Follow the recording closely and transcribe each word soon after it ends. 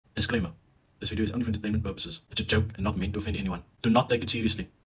Disclaimer. This video is only for entertainment purposes. It's a joke and not meant to offend anyone. Do not take it seriously.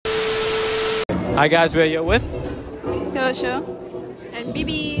 Hi guys, we're here with Tosho and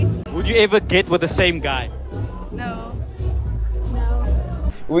Bibi. Would you ever get with the same guy? No.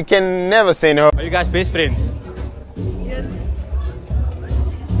 We can never say no. Are you guys best friends? Yes.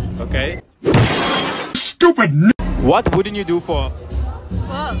 Okay. Stupid. What wouldn't you do for?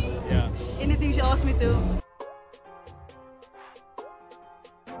 Well, Yeah. anything she asks me to.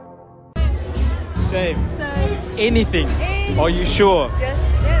 Same. So, Anything. Are you sure?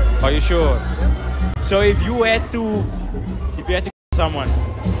 yes, yes. Are you sure? So if you had to someone,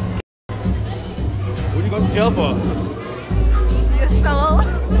 what would you go to jail for? Your soul.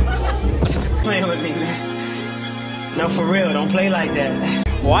 Playing with me, man. No, for real, don't play like that.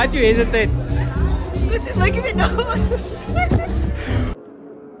 Why do you hesitate? Because she's making me nervous.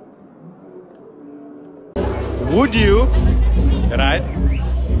 Would you, right?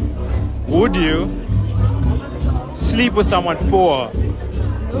 Would you sleep with someone for?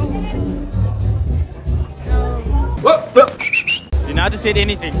 You not to say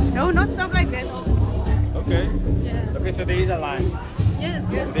anything. No, not stuff like that. Okay. Yeah. Okay, so there is a line. Yes,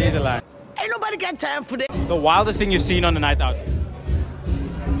 yes. There is a line. Ain't nobody got time for that. The wildest thing you've seen on a night out.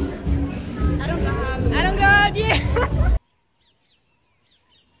 I don't go out, yeah.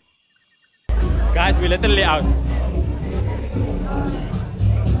 Guys, we're literally out.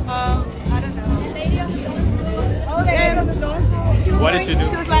 I don't know. Lady on the dance floor. Oh, the lady on the dance floor. What did she do?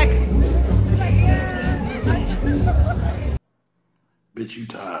 She was like, Bitch, you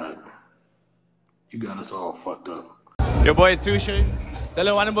tired. You got us all fucked up. Your boy Tushu.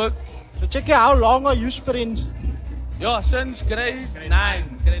 Hello, Wannenburg. So check it, how long are you friends? Yeah, since grade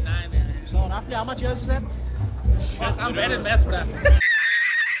 9. Grade 9. So roughly how much years is that? I'm bad at maths, bro.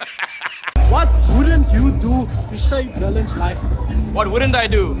 What wouldn't you do to save Dylan's life? What wouldn't I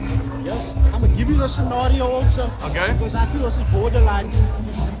do? Yes, I'm gonna give you the scenario also. Okay. Because I feel this is borderline.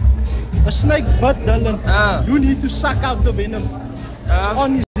 A snake bit Dylan. You need to suck out the venom. It's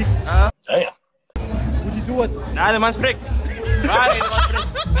on his dick. Damn. Would you do it? Nah, the man's prick. Right, the man's prick.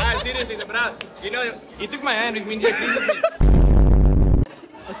 Nah, seriously, bro. You know, he took my hand, which means he agrees with me.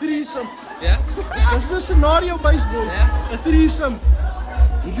 A threesome. Yeah? This is a scenario based, boys. Yeah. A threesome.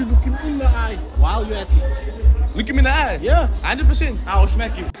 Would you look him in the eye while you're at it? Look him in the eye. Yeah. 100%. I'll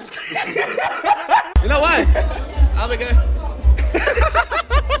smack you. You know why? I'll be good.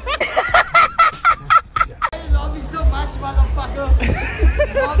 you love me so much, motherfucker.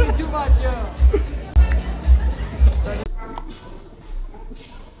 You love me too much, yo.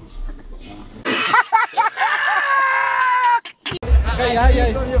 Okay,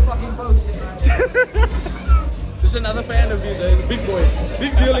 yeah. On your fucking post, This is another fan of you, so he's a big boy.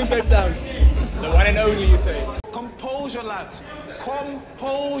 Big deal in Cape Town. The one and only, you say. Composure, lads.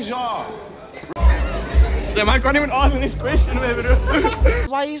 Composure. The man can't even answer this question, bro.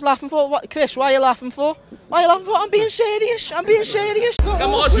 Why are you laughing for? What, Chris, why are you laughing for? Why are you laughing for? I'm being serious. I'm being serious.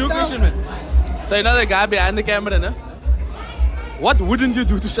 Come on, ask you a question, man. So you know the guy behind the camera, no? What wouldn't you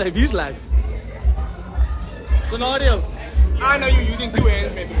do to save his life? Scenario. I know you're using 2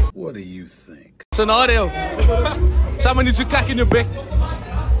 hands, maybe. What do you think? Scenario. Someone needs to crack in your back.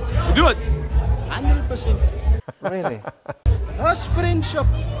 You do it. 100%. Really? That's friendship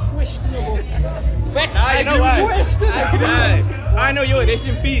questionable. Fact, I know why. I know you. Rest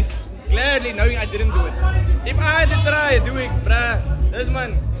in peace. Gladly knowing I didn't do it. If I had to try doing, bruh, this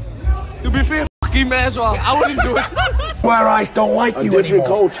man. To be fair, fuck him as well. I wouldn't do it. Where I don't like you different anymore.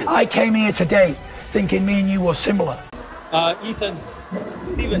 culture. I came here today thinking me and you were similar. Ethan.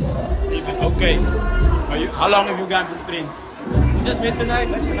 Steven. Okay. How long have you guys been friends? You just met tonight?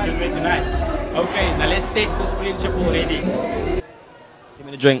 Just met tonight. Okay, now let's test this friendship already. Give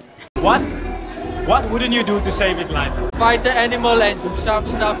me the drink. What wouldn't you do to save his life? Fight the animal and do some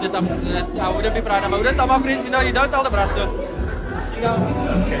stuff that I wouldn't be proud of. I wouldn't tell my friends, you know, you don't tell the brush to. You know,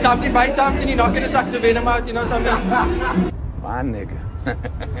 something bite something, you're not gonna suck the venom out, you know what I mean? My nigga.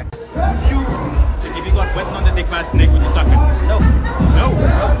 If you got bitten on the dick by a snake, would you suck it? No. No?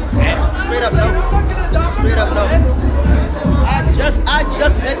 Yeah. Straight up no. Straight up no. I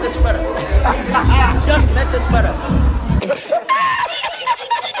just met this brother. I just met this brother.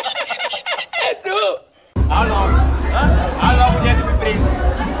 How long? How long would you have to be friends?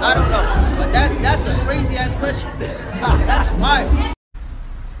 I don't know. But that's a crazy ass question. That's wild.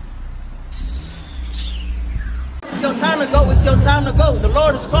 It's your time to go. It's your time to go. The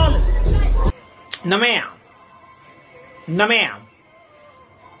Lord is calling. No, ma'am. No, ma'am.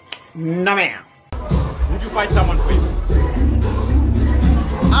 No, ma'am. Would you fight someone for you?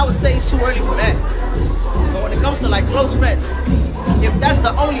 I would say it's too early for that. But when it comes to like close friends, if that's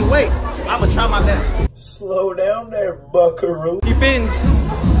the only way, I'ma try my best. Slow down there, buckaroo. Depends.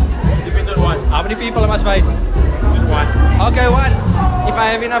 Depends on what. How many people am I fight? Just one. Okay, one. If I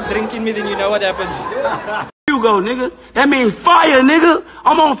have enough drink in me, then you know what happens. You go, nigga. That means fire, nigga.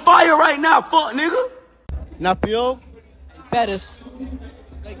 I'm on fire right now, fuck, nigga. Napio. Paris.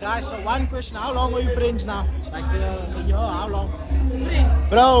 Hey guys, so one question. How long are you friends now? Like the year, how long? Friends.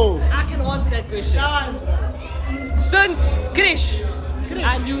 Bro. I can answer that question. Since Krish,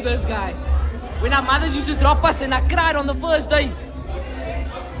 I knew this guy. When our mothers used to drop us and I cried on the first day.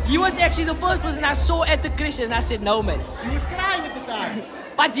 He was actually the first person I saw at the Krish and I said, no man. He was crying at the time.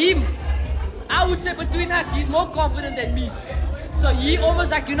 But him, I would say between us, he's more confident than me. So he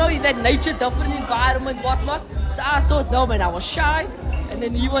almost like, you know, in that nature, different environment, whatnot. So I thought, no man, I was shy. And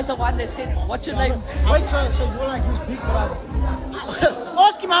then he was the one that said, what's your name? Wait, so you're like his big brother.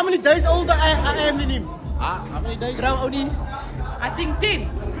 Ask him how many days older I am than him. How many days? Bro, only, I think 10.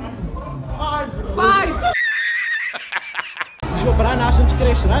 5. 5. Is your brand now since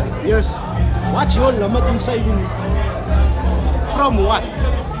Krish, right? Yes. What's your limit in saving? From what?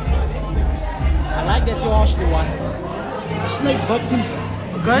 I like that you asked for one. A snake button.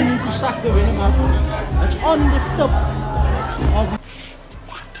 Okay? You need to suck the venom out. It's on the tip of...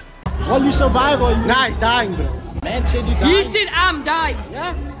 What? Will you survive or you... Nah, he's dying, bro. Man said you dying. He said I'm dying.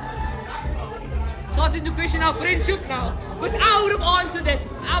 Yeah? Starting to question our friendship now. Because I would have answered it.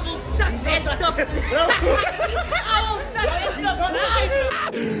 I will suck that tip. I will suck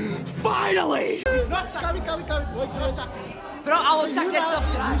that tip. Finally! He's not sucking. Come. He's not sucking. Bro, I will suck that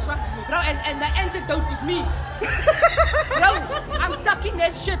tip dry. Bro, and the antidote is me. Bro, I'm sucking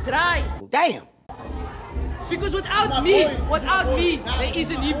that shit dry. Damn. Because without me, there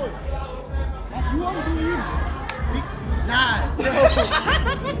isn't him. What you want to do him?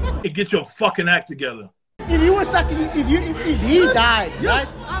 Nah. Get your fucking act together. If you were sucking, if he died, yes, right?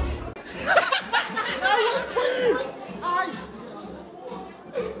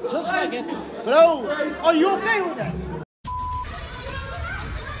 Just like it. Bro, are you okay with that?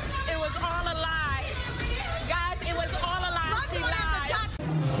 It was all a lie. Guys, it was all a lie. She lied.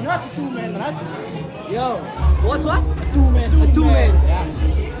 You know it's a 2-man, right? Yo. What's what? A 2-man. A 2-man. Yeah.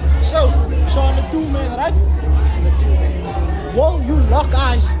 So on the 2-man, right? Will you lock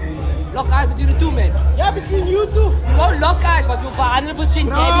eyes? Lock eyes between the 2 men? Yeah, between you two. You won't lock eyes, but you'll 100%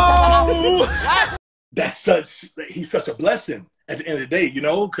 damage. That's he's such a blessing at the end of the day, you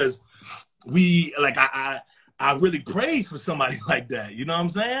know, because I really pray for somebody like that, you know what I'm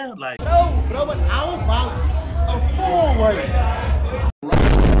saying? Like, bro, but how about a 4-way?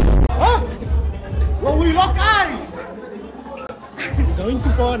 Huh? Well, we lock eyes. You're going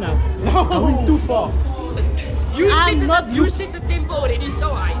too far now. No. Going too far. You set the tempo already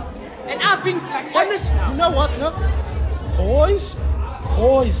so high. And I've been like honest now. You know what? No? Boys.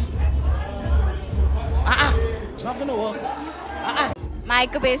 It's not gonna work.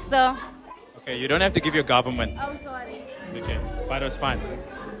 Maaike beste. Okay, you don't have to give your government. Oh, sorry. Okay, but it was fine.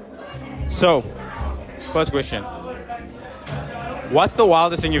 So, first question. What's the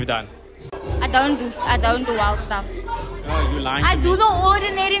wildest thing you've done? I don't do wild stuff. Oh, you lying. I do the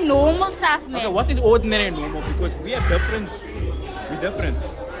ordinary, normal stuff, man. Okay, what is ordinary and normal? Because we have difference. We're different.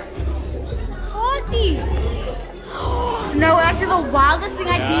 40. No, actually, the wildest thing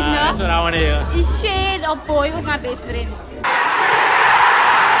I did now. That's what I want to hear. Is share a boy with my best friend.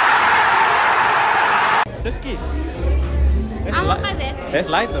 Just kiss. I'm not by that. That's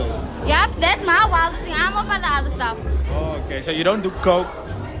light though. Yep, that's my wildest thing. I'm not by the other stuff. Oh, okay, so you don't do coke.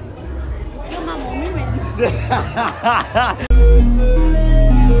 Kill my mommy, man.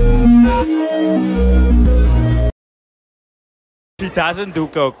 She doesn't do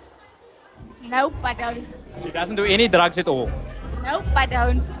coke. Nope, I don't. She doesn't do any drugs at all. Nope, I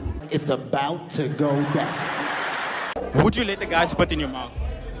don't. It's about to go down. Would you let the guy spit in your mouth?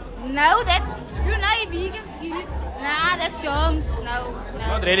 No, that you know if he can see it. Nah, that's germs. No.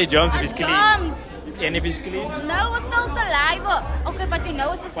 Not really germs if it's clean. Germs. And if it's clean? No, it's still saliva. Okay, but you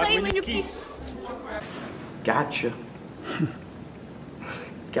know it's the same when you kiss. Gotcha.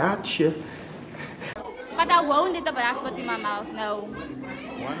 Gotcha. But I won't let the brass spit in my mouth. No.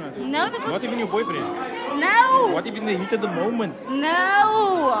 Why not? No, because not even your boyfriend. No. What if in the heat of the moment?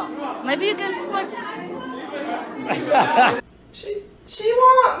 No. Maybe you can spit. She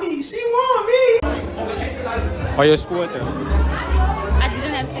want me. She want me. Are you a squirter? I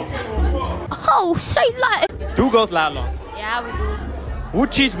didn't have sex before. Oh, say lie. Do girls lie a lot? Yeah, we do. Who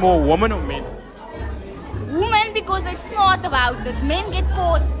cheats more, women or men? Women because they're smart about it. Men get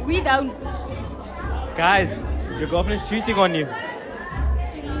caught. We don't. Guys, your girlfriend is cheating on you.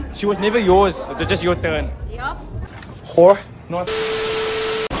 She was never yours. It was just your turn. Yup. Whore,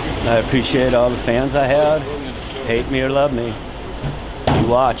 I appreciate all the fans I had. Hate me or love me. You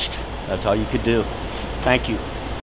watched. That's all you could do. Thank you.